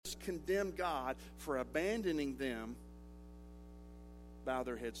condemn God for abandoning them bow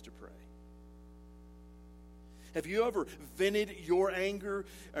their heads to pray. Have you ever vented your anger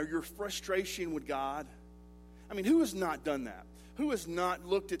or your frustration with God? I mean, who has not done that? Who has not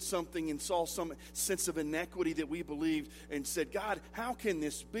looked at something and saw some sense of inequity that we believed and said, God, how can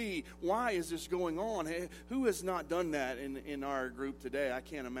this be? Why is this going on? Who has not done that in our group today? I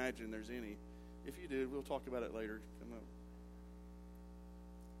can't imagine there's any. If you did, we'll talk about it later. Come up.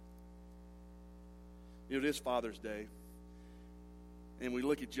 You know, it is Father's Day. And we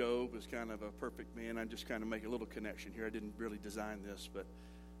look at Job as kind of a perfect man. I just kind of make a little connection here. I didn't really design this, but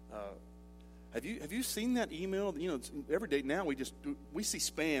have you seen that email? You know, every day now we see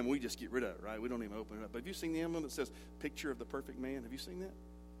spam, we just get rid of it, right? We don't even open it up. But have you seen the email that says "Picture of the Perfect Man"? Have you seen that?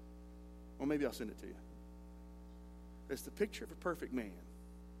 Well, maybe I'll send it to you. It's the picture of a perfect man,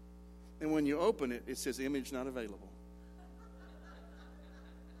 and when you open it, it says "Image not available."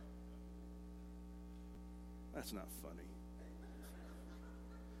 That's not funny.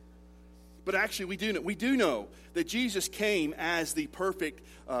 But actually, we do know that Jesus came as the perfect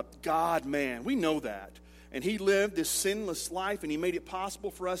God-man. We know that. And he lived this sinless life, and he made it possible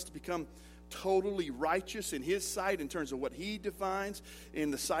for us to become totally righteous in his sight in terms of what he defines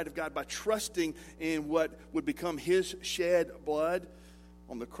in the sight of God by trusting in what would become his shed blood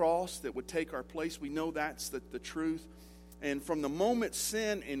on the cross that would take our place. We know that's the truth. And from the moment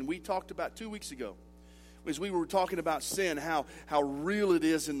sin, and we talked about 2 weeks ago, as we were talking about sin, how real it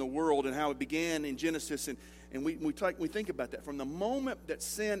is in the world and how it began in Genesis. And we think about that. From the moment that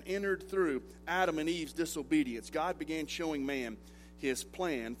sin entered through Adam and Eve's disobedience, God began showing man his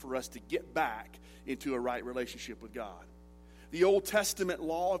plan for us to get back into a right relationship with God. The Old Testament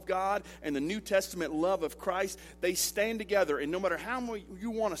law of God and the New Testament love of Christ, they stand together. And no matter how much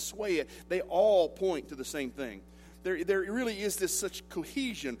you want to sway it, they all point to the same thing. There really is this such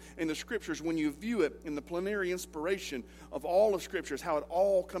cohesion in the Scriptures when you view it in the plenary inspiration of all of Scriptures, how it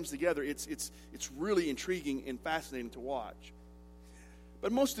all comes together. It's really intriguing and fascinating to watch.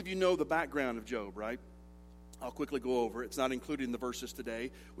 But most of you know the background of Job, right? I'll quickly go over it. It's not included in the verses today.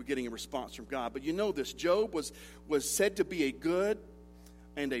 We're getting a response from God. But you know this. Job was said to be a good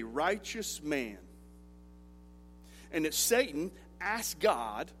and a righteous man. And that Satan asked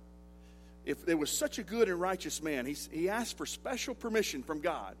God, if there was such a good and righteous man, he asked for special permission from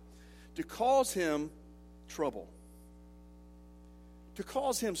God to cause him trouble, to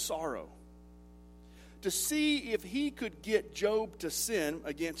cause him sorrow, to see if he could get Job to sin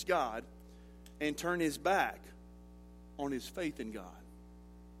against God and turn his back on his faith in God.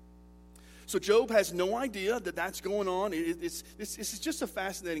 So Job has no idea that that's going on. This is just a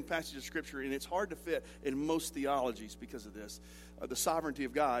fascinating passage of Scripture, and it's hard to fit in most theologies because of this. The sovereignty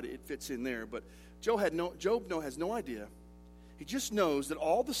of God, it fits in there. But Job has no idea. He just knows that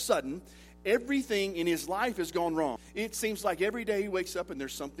all of a sudden, everything in his life has gone wrong. It seems like every day he wakes up and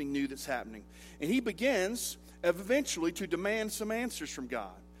there's something new that's happening. And he begins eventually to demand some answers from God.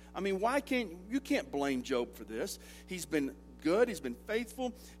 I mean, you can't blame Job for this. He's been good. He's been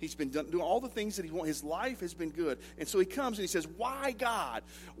faithful. He's been doing all the things that he wants. His life has been good. And so he comes and he says, why God?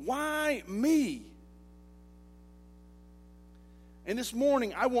 Why me? And this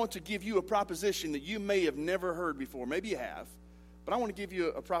morning, I want to give you a proposition that you may have never heard before. Maybe you have. But I want to give you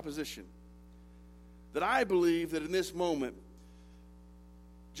a proposition that I believe that in this moment,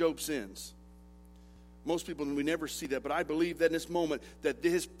 Job sins. Most people, we never see that. But I believe that in this moment, that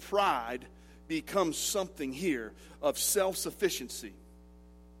his pride becomes something here of self-sufficiency.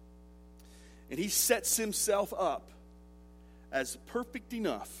 And he sets himself up as perfect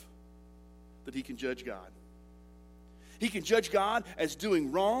enough that he can judge God. He can judge God as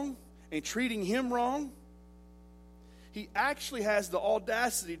doing wrong and treating him wrong. He actually has the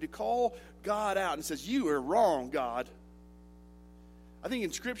audacity to call God out and says, you are wrong, God. I think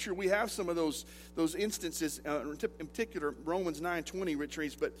in Scripture we have some of those instances, in particular Romans 9:20, which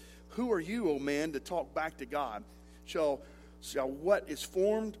reads, but who are you, O man, to talk back to God? Shall what is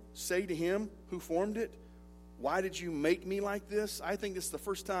formed say to him who formed it, why did you make me like this? I think this is the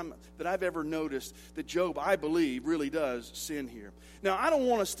first time that I've ever noticed that Job, I believe, really does sin here. Now, I don't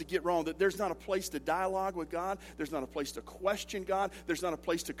want us to get wrong that there's not a place to dialogue with God. There's not a place to question God. There's not a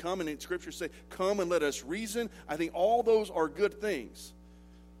place to come and in Scripture say, come and let us reason. I think all those are good things.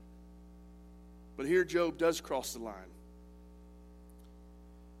 But here Job does cross the line.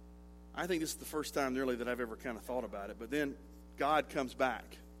 I think this is the first time really that I've ever kind of thought about it. But then God comes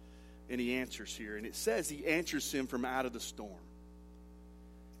back. And he answers here. And it says he answers him from out of the storm.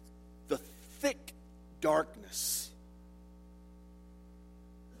 The thick darkness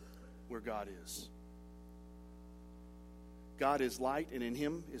where God is. God is light, and in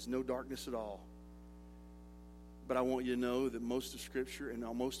him is no darkness at all. But I want you to know that most of Scripture and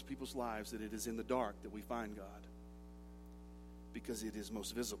most people's lives, that it is in the dark that we find God, because it is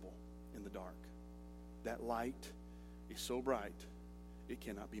most visible in the dark. That light is so bright, it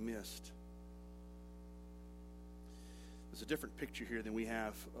cannot be missed. There's a different picture here than we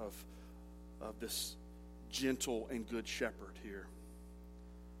have of this gentle and good shepherd here.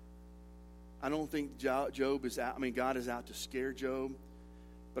 I don't think Job is out. God is out to scare Job,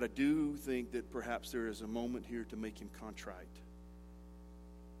 but I do think that perhaps there is a moment here to make him contrite.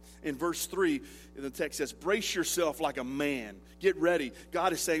 In verse 3, the text says, brace yourself like a man. Get ready.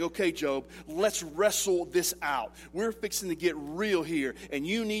 God is saying, okay, Job, let's wrestle this out. We're fixing to get real here, and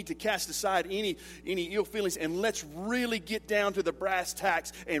you need to cast aside any ill feelings, and let's really get down to the brass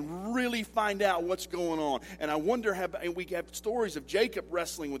tacks and really find out what's going on. And I wonder, and we have stories of Jacob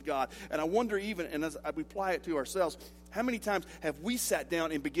wrestling with God, and I wonder even, and as we apply it to ourselves, how many times have we sat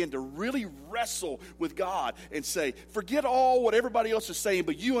down and begun to really wrestle with God and say, forget all what everybody else is saying,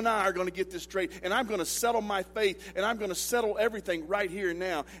 but you and I are going to get this straight, and I'm going to settle my faith, and I'm going to settle everything right here and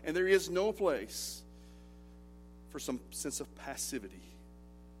now. And there is no place for some sense of passivity.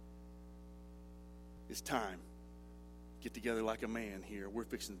 It's time. Get together like a man here. We're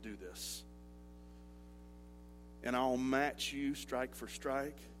fixing to do this. And I'll match you strike for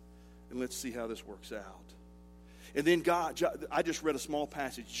strike, and let's see how this works out. And then I just read a small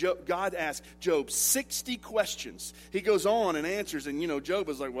passage. God asked Job 60 questions. He goes on and answers, and Job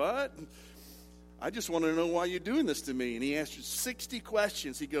is like, what? I just want to know why you're doing this to me. And he answers 60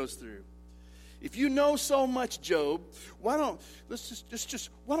 questions he goes through. If you know so much, Job, why don't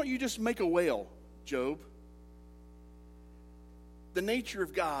you just make a whale, Job? The nature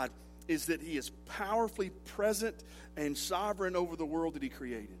of God is that he is powerfully present and sovereign over the world that he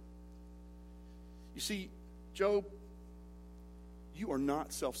created. You see, Job, you are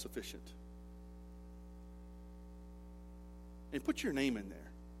not self-sufficient. And put your name in there.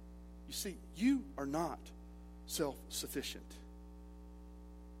 You see, you are not self-sufficient.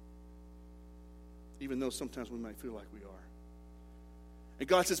 Even though sometimes we might feel like we are. And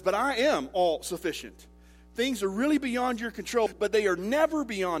God says, but I am all sufficient. Things are really beyond your control, but they are never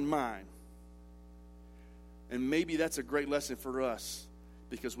beyond mine. And maybe that's a great lesson for us,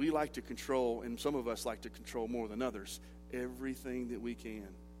 because we like to control, and some of us like to control more than others, everything that we can.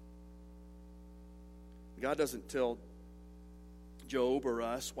 God doesn't tell Job or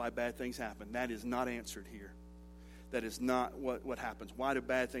us why bad things happen. That is not answered here. That is not what happens. Why do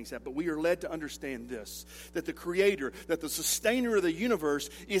bad things happen? But we are led to understand this, that the Creator, that the sustainer of the universe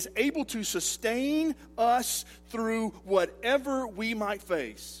is able to sustain us through whatever we might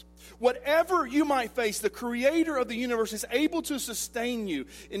face. Whatever you might face, the Creator of the universe is able to sustain you.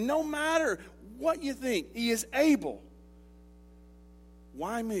 And no matter what you think, He is able.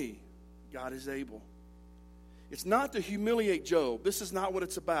 Why me? God is able. It's not to humiliate Job. This is not what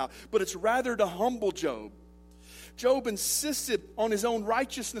it's about. But it's rather to humble Job. Job insisted on his own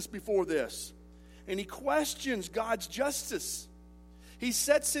righteousness before this. And he questions God's justice. He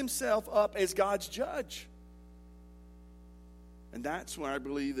sets himself up as God's judge. And that's why I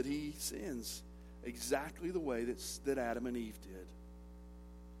believe that he sins exactly the way that Adam and Eve did.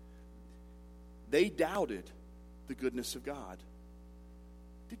 They doubted the goodness of God.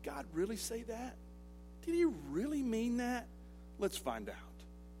 Did God really say that? Did He really mean that? Let's find out.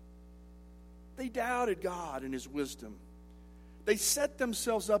 They doubted God and His wisdom. They set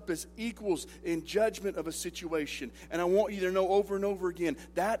themselves up as equals in judgment of a situation. And I want you to know over and over again,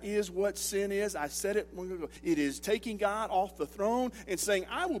 that is what sin is. I said it long ago. It is taking God off the throne and saying,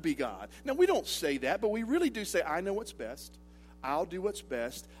 I will be God. Now, we don't say that, but we really do say, I know what's best. I'll do what's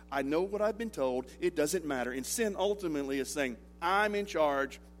best. I know what I've been told. It doesn't matter. And sin ultimately is saying, I'm in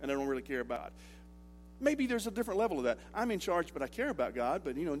charge and I don't really care about it. Maybe there's a different level of that. I'm in charge, but I care about God,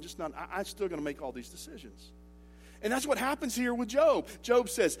 but just not. I'm still going to make all these decisions. And that's what happens here with Job. Job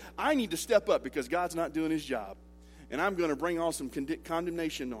says, I need to step up because God's not doing His job. And I'm going to bring on some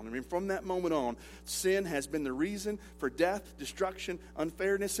condemnation on him. And from that moment on, sin has been the reason for death, destruction,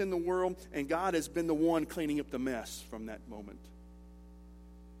 unfairness in the world, and God has been the one cleaning up the mess from that moment.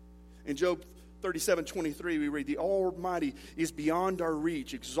 In Job 37:23, we read, the Almighty is beyond our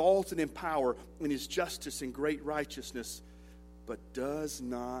reach, exalted in power in His justice and great righteousness, but does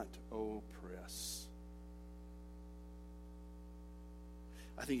not oppress.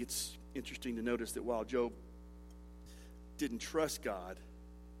 I think it's interesting to notice that while Job didn't trust God,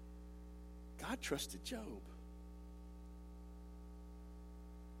 God trusted Job.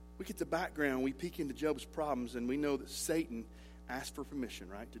 We get the background, we peek into Job's problems, and we know that Satan asked for permission,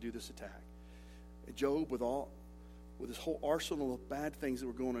 right, to do this attack. And Job, with all with this whole arsenal of bad things that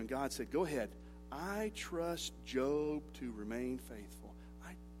were going on. God said, go ahead. I trust Job to remain faithful.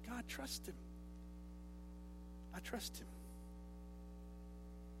 God, trust him. I trust him.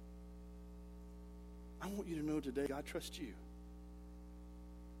 I want you to know today, God trusts you.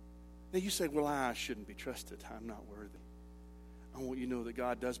 Now you say, well, I shouldn't be trusted. I'm not worthy. I want you to know that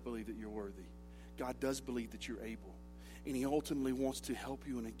God does believe that you're worthy. God does believe that you're able. And he ultimately wants to help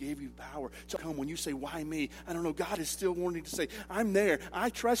you, and he gave you power to come. When you say, why me? I don't know. God is still wanting to say, I'm there. I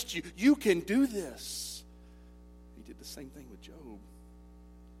trust you. You can do this. He did the same thing with Job.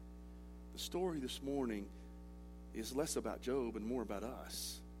 The story this morning is less about Job and more about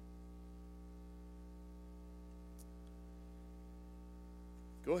us.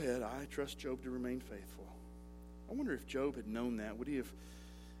 Go ahead. I trust Job to remain faithful. I wonder if Job had known that. Would he have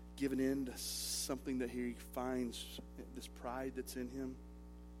given in to something that he finds, this pride that's in him?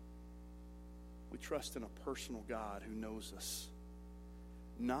 We trust in a personal God who knows us.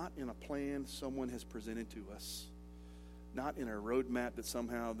 Not in a plan someone has presented to us. Not in a roadmap that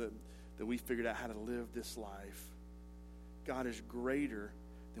somehow that we figured out how to live this life. God is greater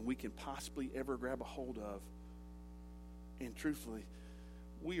than we can possibly ever grab a hold of. And truthfully,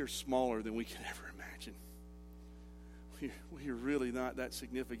 we are smaller than we can ever imagine. We are really not that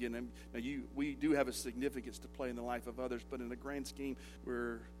significant. And we do have a significance to play in the life of others, but in the grand scheme,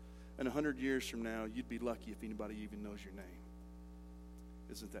 in 100 years from now, you'd be lucky if anybody even knows your name.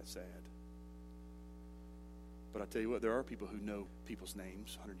 Isn't that sad? But I tell you what, there are people who know people's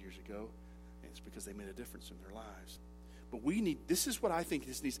names 100 years ago, and it's because they made a difference in their lives. But this is what I think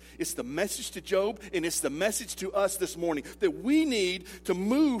this needs. It's the message to Job, and it's the message to us this morning, that we need to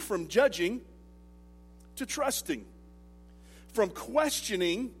move from judging to trusting, from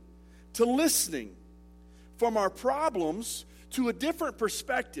questioning to listening, from our problems to a different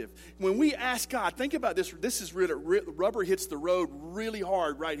perspective. When we ask God, think about this. This is really, rubber hits the road really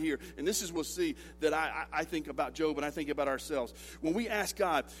hard right here. And this is, we'll see, that I think about Job and I think about ourselves. When we ask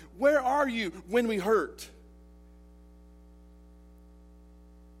God, where are you when we hurt?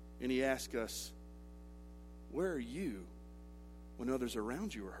 And he asks us, where are you when others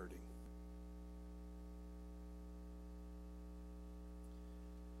around you are hurting?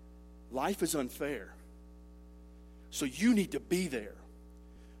 Life is unfair. So you need to be there.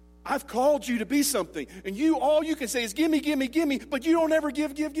 I've called you to be something. And all you can say is, give me, give me, give me. But you don't ever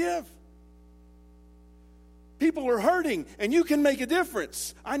give. People are hurting, and you can make a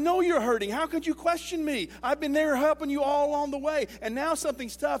difference. I know you're hurting. How could you question me? I've been there helping you all along the way. And now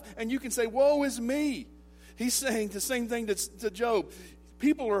something's tough, and you can say, woe is me. He's saying the same thing to Job.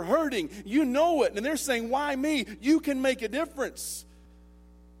 People are hurting. You know it. And they're saying, why me? You can make a difference.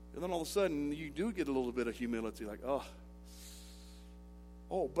 And then all of a sudden, you do get a little bit of humility, like, oh,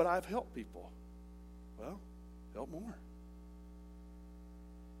 but I've helped people. Well, help more.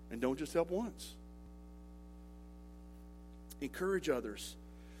 And don't just help once. Encourage others.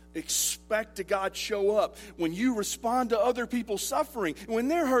 Expect to God show up. When you respond to other people's suffering, when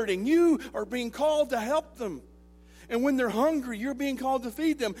they're hurting, you are being called to help them. And when they're hungry, you're being called to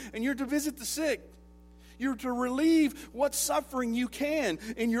feed them, and you're to visit the sick. You're to relieve what suffering you can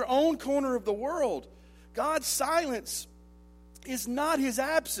in your own corner of the world. God's silence is not his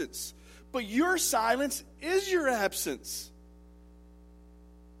absence, but your silence is your absence.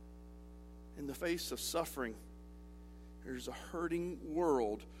 In the face of suffering, there's a hurting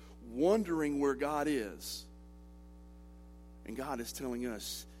world wondering where God is. And God is telling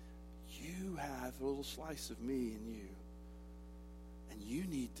us, you have a little slice of me in you. And you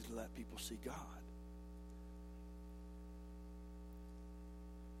need to let people see God.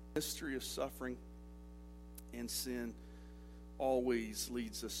 History of suffering and sin always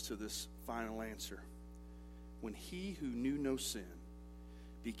leads us to this final answer. When he who knew no sin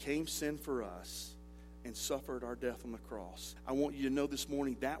became sin for us and suffered our death on the cross. I want you to know this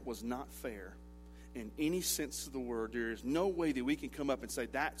morning that was not fair in any sense of the word. There is no way that we can come up and say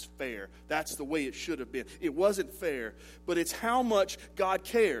that's fair. That's the way it should have been. It wasn't fair, but it's how much God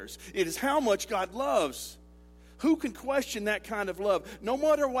cares. It is how much God loves. Who can question that kind of love? No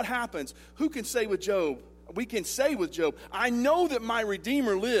matter what happens, who can say with Job, we can say with Job, I know that my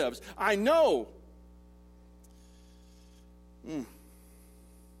Redeemer lives. I know.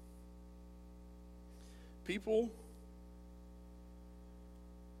 People,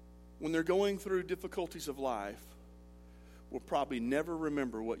 when they're going through difficulties of life, will probably never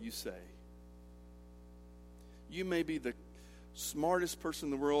remember what you say. You may be the smartest person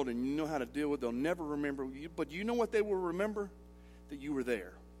in the world and you know how to deal with it. They'll never remember you, but you know what they will remember? That you were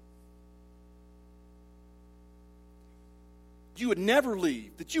there. you would never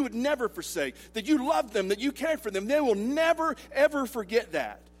leave, that you would never forsake, that you love them, that you cared for them. They will never, ever forget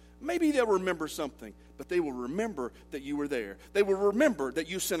that. Maybe they'll remember something, but they will remember that you were there. They will remember that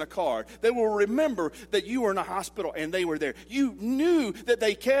you sent a card. They will remember that you were in a hospital and they were there. You knew that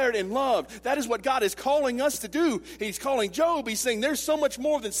they cared and loved. That is what God is calling us to do. He's calling Job. He's saying there's so much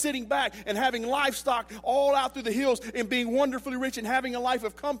more than sitting back and having livestock all out through the hills and being wonderfully rich and having a life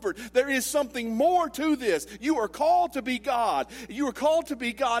of comfort. There is something more to this. You are called to be God. You are called to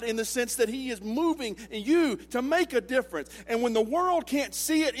be God in the sense that He is moving in you to make a difference. And when the world can't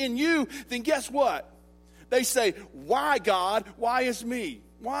see it in you, then guess what? They say, why God? Why is me?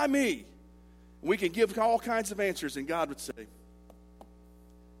 Why me? We can give all kinds of answers, and God would say,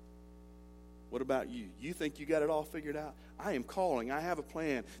 what about you? You think you got it all figured out? I am calling. I have a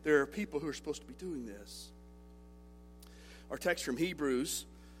plan. There are people who are supposed to be doing this. Our text from Hebrews,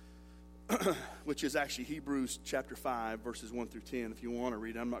 which is actually Hebrews chapter 5, verses 1 through 10. If you want to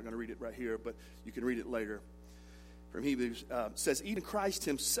read it, I'm not going to read it right here, but you can read it later. From Hebrews, says, even Christ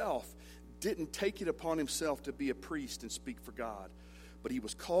Himself didn't take it upon Himself to be a priest and speak for God, but He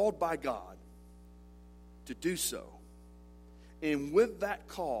was called by God to do so. And with that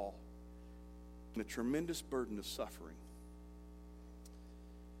call, a tremendous burden of suffering.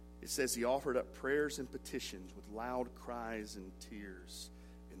 It says He offered up prayers and petitions with loud cries and tears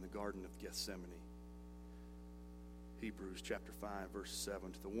in the Garden of Gethsemane. Hebrews chapter 5, verse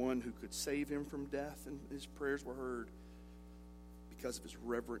 7. To the one who could save Him from death, and His prayers were heard because of His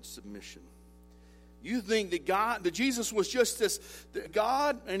reverent submission. You think that Jesus was just this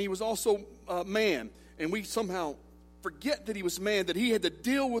God, and He was also man. And we somehow forget that He was man, that He had to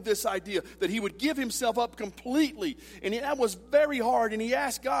deal with this idea, that He would give Himself up completely. And that was very hard. And He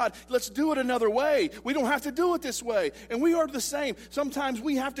asked God, let's do it another way. We don't have to do it this way. And we are the same. Sometimes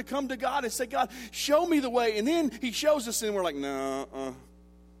we have to come to God and say, God, show me the way. And then He shows us, and we're like, no,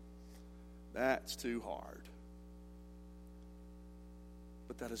 that's too hard.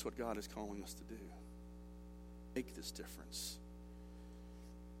 But that is what God is calling us to do. Make this difference.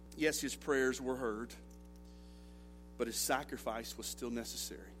 Yes, His prayers were heard, but His sacrifice was still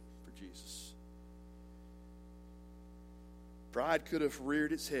necessary for Jesus. Pride could have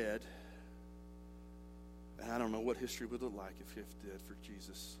reared its head, and I don't know what history would look like if it did for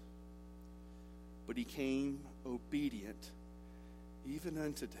Jesus. But He came obedient even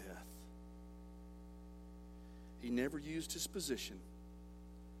unto death. He never used His position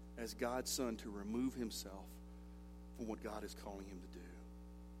as God's Son to remove Himself from what God is calling Him to do.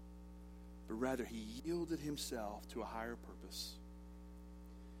 But rather, He yielded Himself to a higher purpose.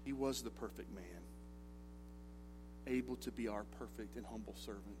 He was the perfect man, able to be our perfect and humble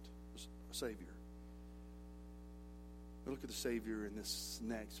servant, Savior. Look at the Savior in this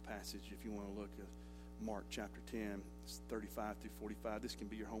next passage if you want to look at Mark chapter 10, 35 through 45. This can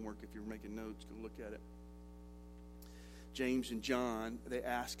be your homework if you're making notes. Go look at it. James and John, they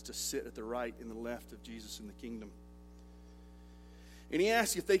asked to sit at the right and the left of Jesus in the kingdom. And He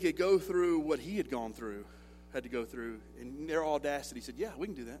asked if they could go through what He had gone through, had to go through. And their audacity said, yeah, we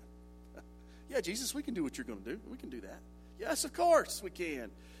can do that. Yeah, Jesus, we can do what you're going to do. We can do that. Yes, of course we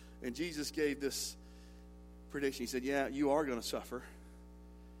can. And Jesus gave this prediction. He said, yeah, you are going to suffer.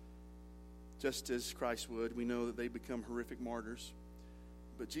 Just as Christ would. We know that they become horrific martyrs.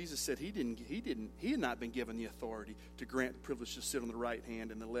 But Jesus said he had not been given the authority to grant the privilege to sit on the right hand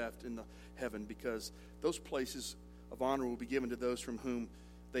and the left in the heaven, because those places of honor will be given to those from whom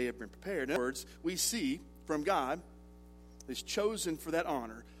they have been prepared. In other words, we see from God is chosen for that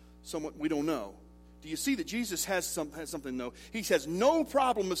honor someone we don't know. Do you see that Jesus has something though? He has no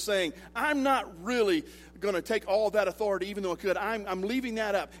problem with saying, I'm not really going to take all that authority, even though I could. I'm leaving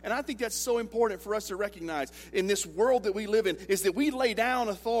that up. And I think that's so important for us to recognize in this world that we live in, is that we lay down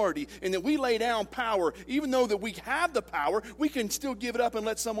authority and that we lay down power. Even though that we have the power, we can still give it up and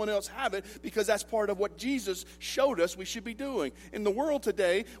let someone else have it, because that's part of what Jesus showed us we should be doing. In the world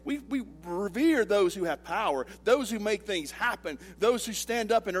today, we revere those who have power, those who make things happen, those who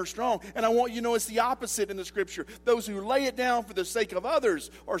stand up and are strong. And I want you to know it's the opposite in the Scripture. Those who lay it down for the sake of others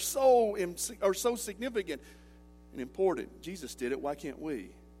are so significant and important. Jesus did it. Why can't we?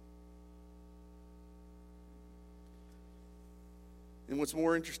 And what's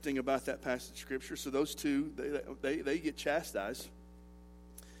more interesting about that passage of Scripture, so those two, they get chastised.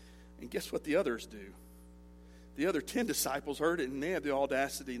 And guess what the others do? The other 10 disciples heard it, and they have the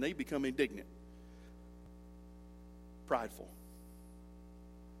audacity, and they become indignant, prideful.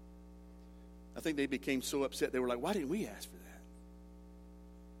 I think they became so upset, they were like, why didn't we ask for that?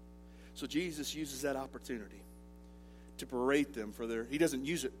 So Jesus uses that opportunity to berate them he doesn't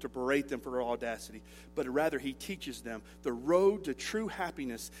use it to berate them for their audacity, but rather he teaches them the road to true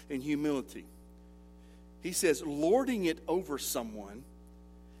happiness and humility. He says, lording it over someone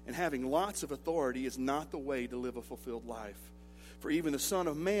and having lots of authority is not the way to live a fulfilled life. For even the Son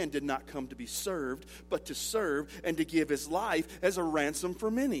of Man did not come to be served, but to serve and to give his life as a ransom for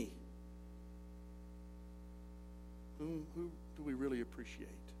many. Who do we really appreciate?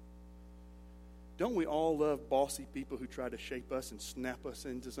 Don't we all love bossy people who try to shape us and snap us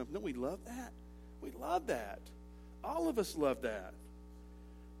into something? Don't we love that? We love that. All of us love that.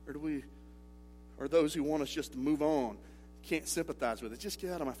 Or those who want us just to move on, can't sympathize with it. Just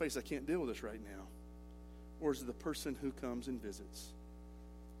get out of my face. I can't deal with this right now. Or is it the person who comes and visits,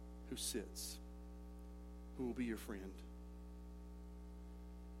 who sits, who will be your friend?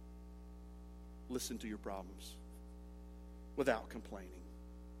 Listen to your problems without complaining.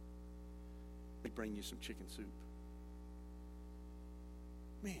 They bring you some chicken soup.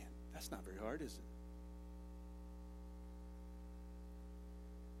 Man, that's not very hard, is it?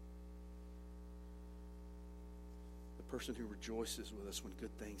 The person who rejoices with us when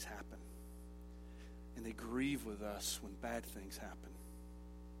good things happen. And they grieve with us when bad things happen.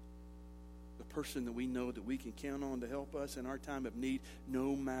 The person that we know that we can count on to help us in our time of need,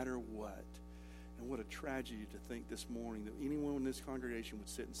 no matter what. And what a tragedy to think this morning that anyone in this congregation would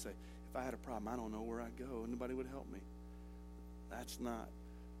sit and say, if I had a problem, I don't know where I'd go. Nobody would help me. That's not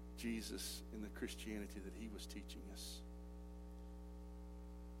Jesus in the Christianity that he was teaching us.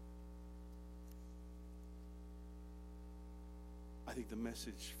 I think the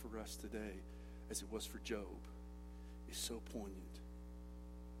message for us today, as it was for Job, is so poignant.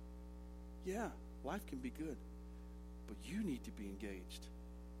 Yeah, life can be good, but you need to be engaged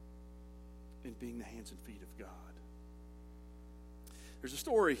in being the hands and feet of God. There's a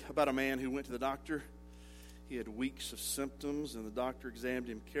story about a man who went to the doctor. He had weeks of symptoms, and the doctor examined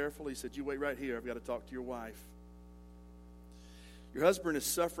him carefully. He said, you wait right here. I've got to talk to your wife. Your husband is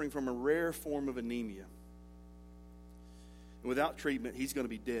suffering from a rare form of anemia. And without treatment, he's going to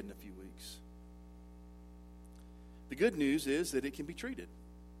be dead in a few weeks. The good news is that it can be treated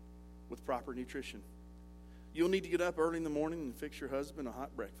with proper nutrition. You'll need to get up early in the morning and fix your husband a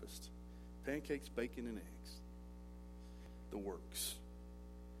hot breakfast. Pancakes, bacon, and eggs. The works.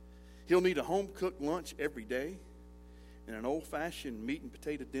 He'll need a home-cooked lunch every day and an old-fashioned meat and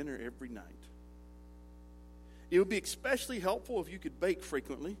potato dinner every night. It would be especially helpful if you could bake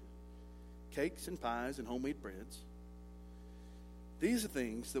frequently, cakes and pies and homemade breads. These are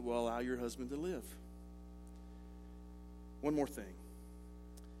things that will allow your husband to live. One more thing.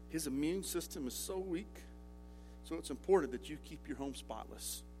 His immune system is so weak, so it's important that you keep your home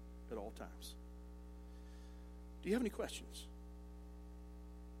spotless at all times. Do you have any questions?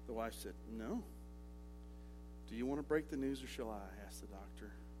 The wife said, no. Do you want to break the news or shall I? Asked the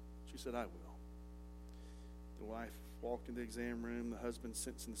doctor. She said, I will. The wife walked into the exam room. The husband,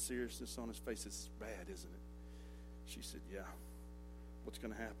 sensing the seriousness on his face, said, it's bad, isn't it? She said, yeah. What's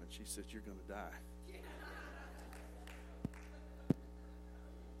going to happen? She said, you're going to die.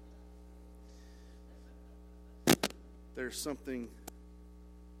 There's something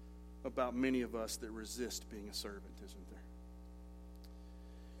about many of us that resist being a servant, isn't there?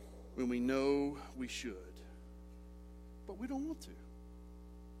 When we know we should, but we don't want to.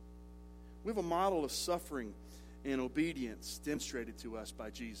 We have a model of suffering and obedience demonstrated to us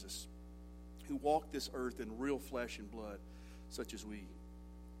by Jesus, who walked this earth in real flesh and blood, such as we.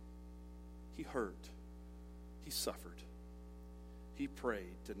 He hurt. He suffered. He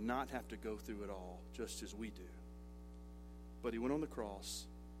prayed to not have to go through it all, just as we do. But he went on the cross,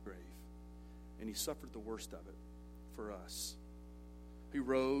 grave, and he suffered the worst of it for us. He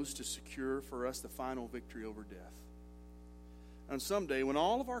rose to secure for us the final victory over death. And someday, when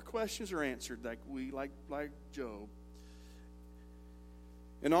all of our questions are answered, like Job,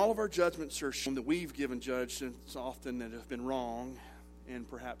 and all of our judgments are shown that we've given judgments often that have been wrong and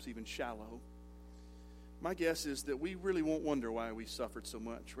perhaps even shallow, my guess is that we really won't wonder why we suffered so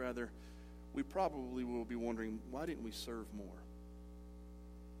much. Rather, we probably will be wondering, why didn't we serve more?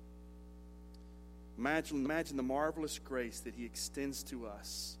 Imagine the marvelous grace that he extends to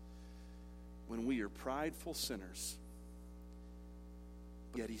us when we are prideful sinners.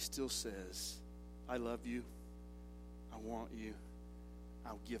 Yet he still says, I love you. I want you.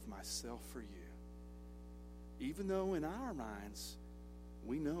 I'll give myself for you. Even though in our minds,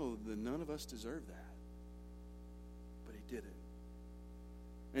 we know that none of us deserve that. But he did it.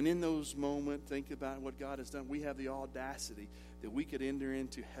 And in those moments, think about what God has done. We have the audacity that we could enter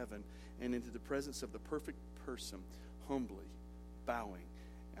into heaven and into the presence of the perfect person, humbly, bowing.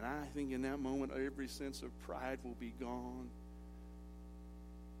 And I I think in that moment, every sense of pride will be gone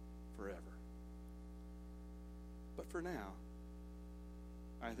forever. But for now,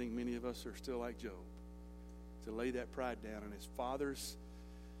 I think many of us are still like Job, to lay that pride down. And as fathers,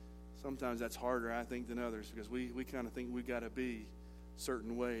 sometimes that's harder, I think, than others, because we kind of think we've got to be a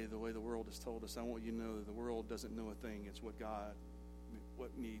certain way, the way the world has told us. I want you to know that the world doesn't know a thing. It's what God,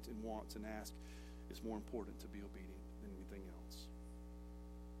 what needs and wants and asks is more important to be obedient than anything else.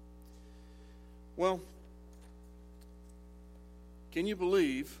 Well, can you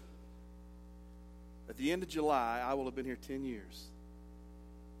believe at the end of July, I will have been here 10 years?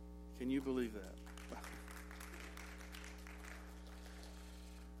 Can you believe that?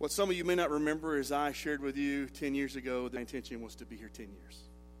 What some of you may not remember is I shared with you 10 years ago that my intention was to be here 10 years.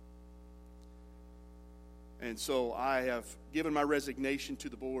 And so I have given my resignation to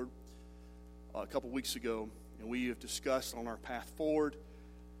the board a couple weeks ago, and we have discussed on our path forward.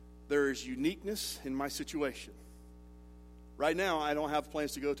 There is uniqueness in my situation. Right now, I don't have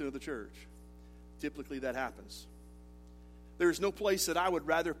plans to go to another church. Typically, that happens. There is no place that I would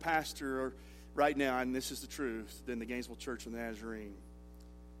rather pastor right now, and this is the truth, than the Gainesville Church of the Nazarene,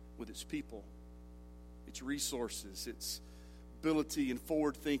 with its people, its resources, its ability and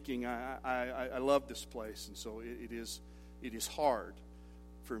forward thinking. I love this place, and so it is hard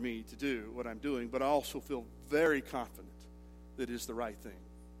for me to do what I'm doing, but I also feel very confident that it is the right thing.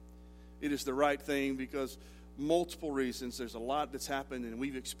 It is the right thing because multiple reasons. There's a lot that's happened, and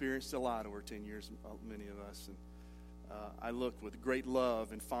we've experienced a lot over 10 years, many of us, and I look with great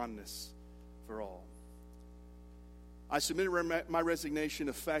love and fondness for all. I submitted my resignation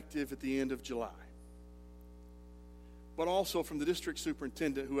effective at the end of July. But also from the district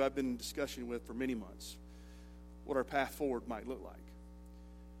superintendent, who I've been in discussion with for many months, what our path forward might look like.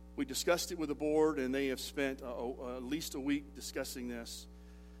 We discussed it with the board, and they have spent at least a week discussing this.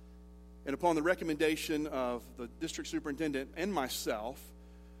 And upon the recommendation of the district superintendent and myself,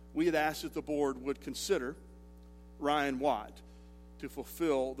 we had asked that the board would consider Ryan Watt to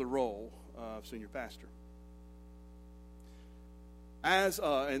fulfill the role of senior pastor. And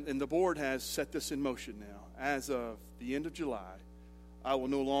the board has set this in motion now. As of the end of July, I will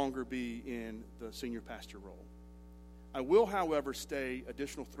no longer be in the senior pastor role. I will, however, stay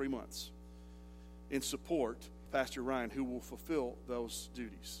additional 3 months in support of Pastor Ryan, who will fulfill those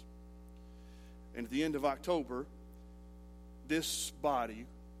duties. And at the end of October, this body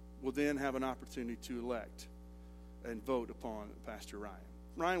will then have an opportunity to elect and vote upon Pastor Ryan.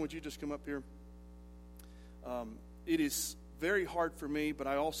 Ryan, would you just come up here? It is very hard for me, but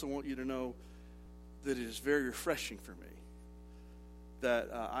I also want you to know that it is very refreshing for me that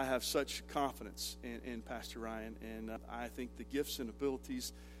I have such confidence in Pastor Ryan, and I think the gifts and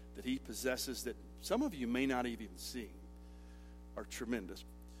abilities that he possesses that some of you may not have even seen are tremendous.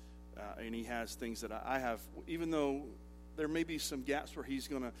 And he has things that I have, even though there may be some gaps where he's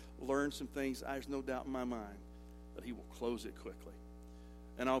going to learn some things, there's no doubt in my mind that he will close it quickly.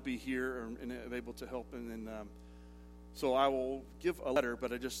 And I'll be here and able to help him. And so I will give a letter,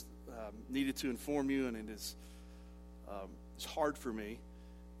 but I just needed to inform you, and it's hard for me.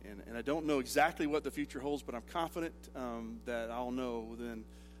 And I don't know exactly what the future holds, but I'm confident that I'll know within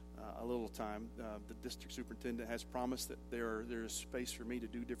a little time. The district superintendent has promised that there is space for me to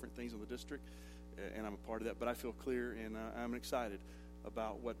do different things in the district, and I'm a part of that. But I feel clear, and I'm excited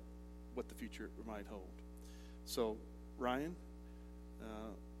about what the future might hold. So, Ryan,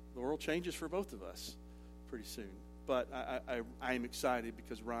 the world changes for both of us pretty soon. But I am excited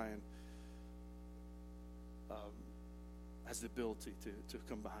because Ryan has the ability to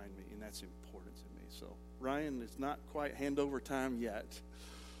come behind me, and that's important to me. So, Ryan, it's not quite handover time yet,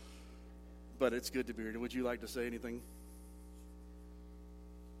 but it's good to be here. Would you like to say anything?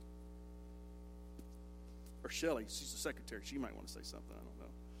 Or Shelley, she's the secretary. She might want to say something. I don't know.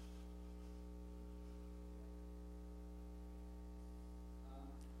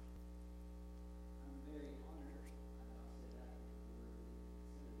 I'm very honored. I'll say that before we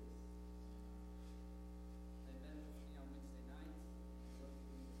consider this. I met with me on Wednesday night. Both of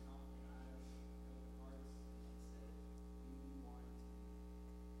you with confident eyes, open hearts, and said, "We want to."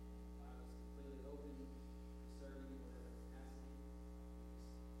 I was completely open to serving in whatever capacity.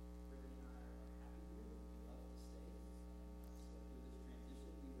 Brittany and I are happy to. We love to stay. So through this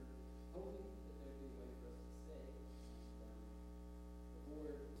transition, we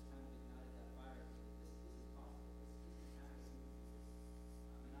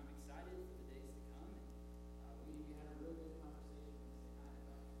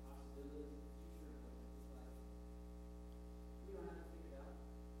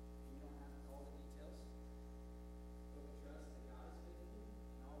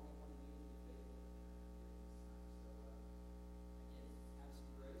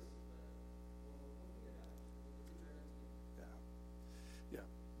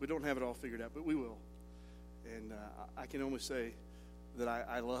don't have it all figured out, but we will. And I can only say that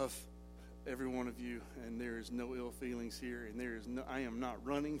I love every one of you, and there is no ill feelings here, and I am not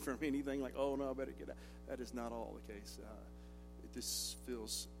running from anything like, oh, no, I better get out. That is not all the case. This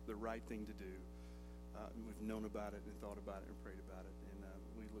feels the right thing to do. We've known about it and thought about it and prayed about it, and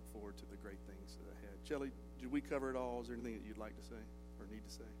we look forward to the great things ahead. Shelley, did we cover it all? Is there anything that you'd like to say or need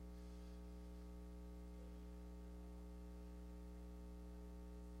to say?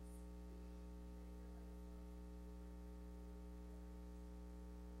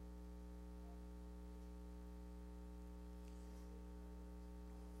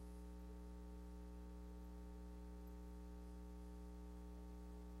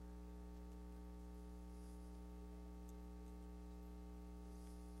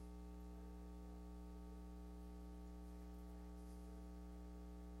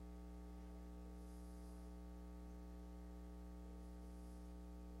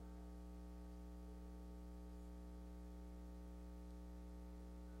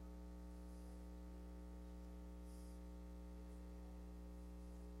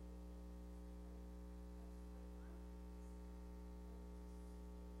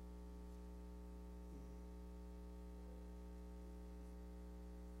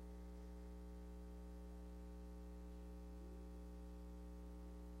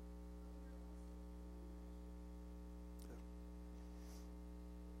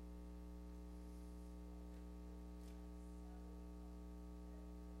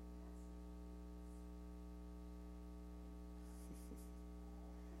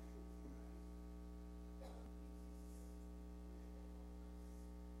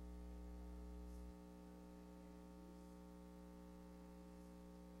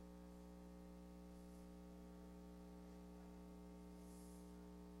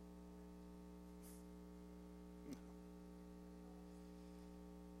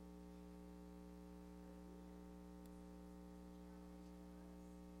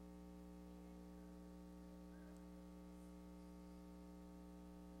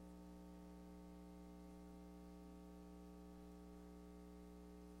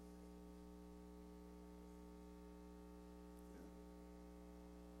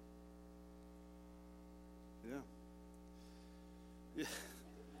 Yeah.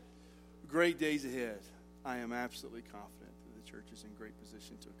 Great days ahead. I am absolutely confident that the church is in great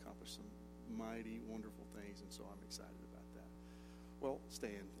position to accomplish some mighty, wonderful things, and so I'm excited about that. Well,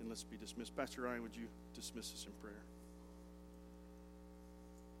 stand and let's be dismissed. Pastor Ryan, would you dismiss us in prayer?